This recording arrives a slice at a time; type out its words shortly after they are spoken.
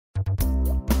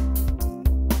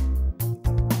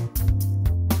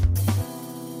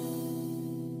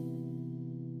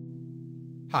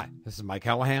Hi, this is Mike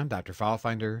Callahan, Dr. File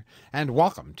Finder, and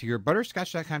welcome to your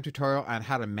Butterscotch.com tutorial on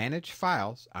how to manage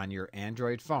files on your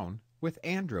Android phone with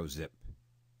AndroZip.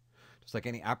 Just like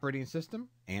any operating system,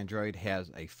 Android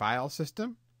has a file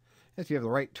system. If you have the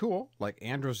right tool, like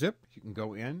AndroZip, you can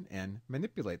go in and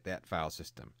manipulate that file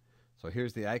system. So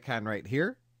here's the icon right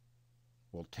here.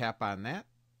 We'll tap on that.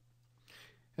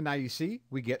 And now you see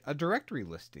we get a directory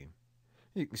listing.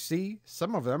 You can see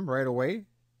some of them right away.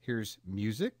 Here's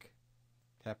music.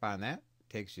 Tap on that,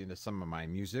 takes you into some of my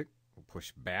music. We'll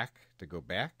push back to go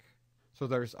back. So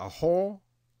there's a whole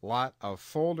lot of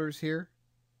folders here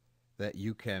that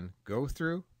you can go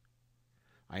through.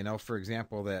 I know, for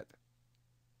example, that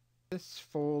this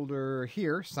folder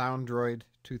here, Soundroid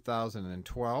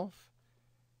 2012,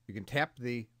 you can tap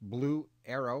the blue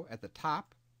arrow at the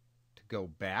top to go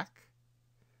back.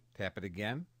 Tap it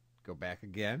again, go back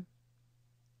again.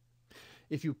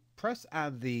 If you press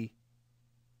on the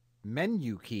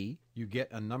menu key, you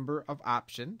get a number of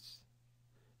options.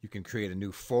 You can create a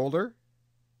new folder.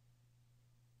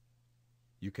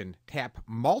 You can tap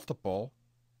multiple.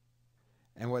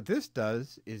 And what this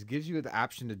does is gives you the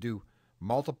option to do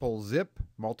multiple zip,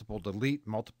 multiple delete,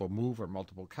 multiple move, or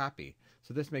multiple copy.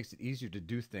 So this makes it easier to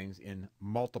do things in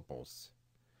multiples.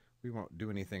 We won't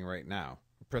do anything right now.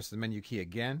 Press the menu key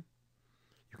again.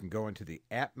 You can go into the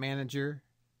app manager.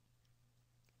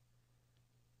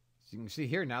 You can see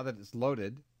here, now that it's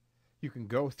loaded, you can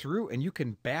go through and you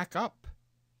can back up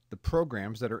the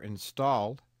programs that are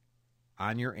installed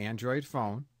on your Android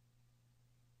phone,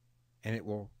 and it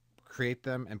will create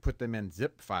them and put them in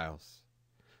zip files.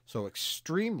 So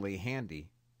extremely handy.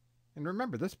 And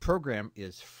remember, this program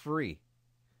is free.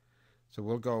 So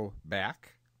we'll go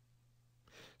back.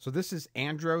 So this is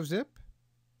AndroZip.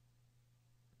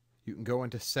 You can go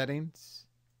into settings.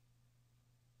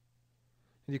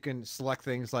 You can select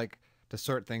things like to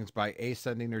sort things by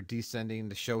ascending or descending,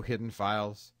 to show hidden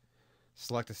files,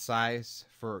 select a size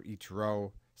for each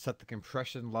row, set the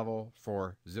compression level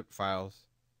for zip files,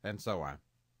 and so on.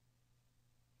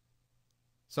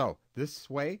 So this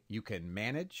way you can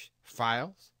manage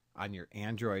files on your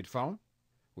Android phone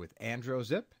with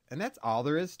AndroZip, and that's all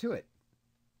there is to it.